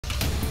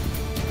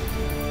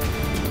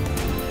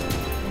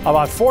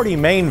About 40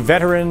 Maine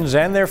veterans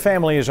and their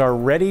families are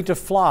ready to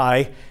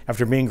fly.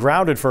 After being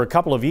grounded for a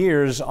couple of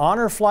years,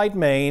 Honor Flight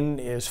Maine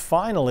is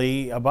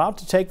finally about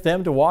to take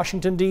them to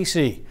Washington,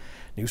 D.C.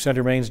 News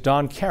Center Maine's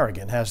Don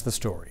Carrigan has the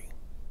story.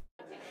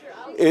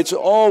 It's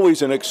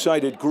always an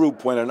excited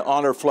group when an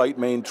Honor Flight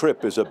Maine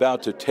trip is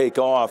about to take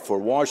off for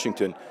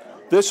Washington.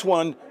 This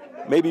one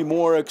may be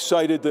more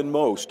excited than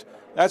most.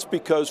 That's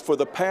because for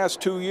the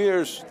past 2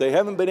 years, they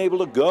haven't been able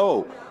to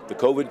go. The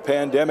COVID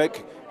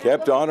pandemic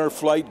kept Honor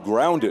Flight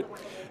grounded.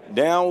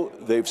 Now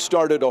they've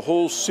started a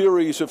whole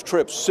series of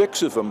trips,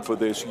 6 of them for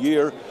this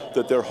year,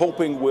 that they're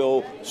hoping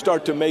will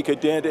start to make a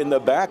dent in the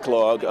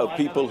backlog of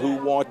people who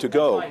want to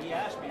go.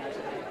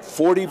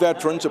 40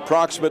 veterans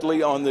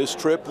approximately on this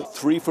trip,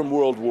 3 from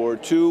World War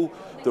II,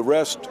 the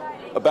rest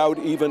about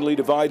evenly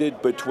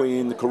divided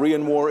between the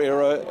Korean War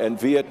era and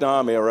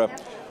Vietnam era.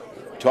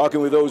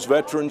 Talking with those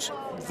veterans,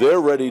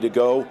 they're ready to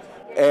go,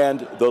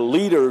 and the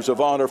leaders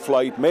of Honor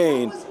Flight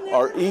Maine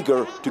are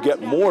eager to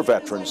get more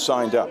veterans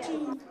signed up.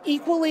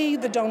 Equally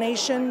the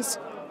donations,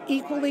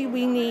 equally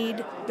we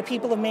need the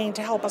people of Maine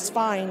to help us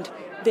find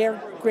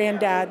their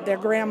granddad, their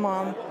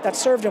grandmom that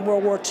served in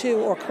World War II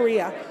or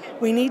Korea.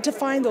 We need to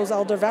find those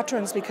elder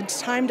veterans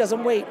because time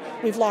doesn't wait.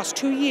 We've lost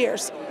 2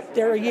 years.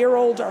 They're a year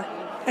older,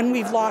 and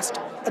we've lost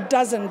a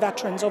dozen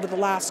veterans over the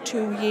last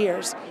 2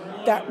 years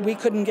that we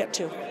couldn't get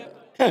to.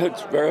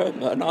 It's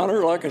an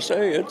honor, like I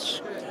say.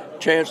 It's a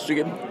chance to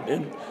get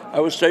in.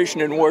 I was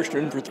stationed in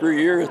Washington for 3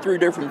 years, 3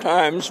 different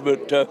times,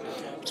 but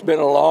it's been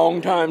a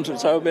long time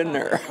since I've been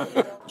there.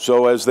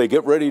 So as they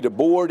get ready to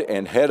board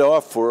and head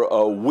off for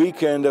a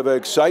weekend of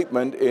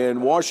excitement in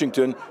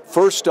Washington,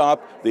 first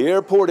stop, the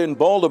airport in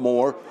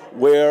Baltimore,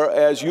 where,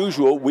 as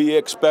usual, we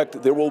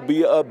expect there will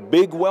be a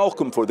big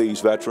welcome for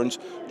these veterans,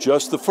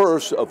 just the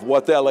first of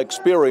what they'll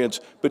experience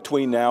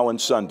between now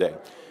and Sunday.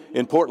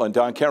 In Portland,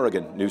 Don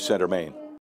Carrigan, News Center, Maine.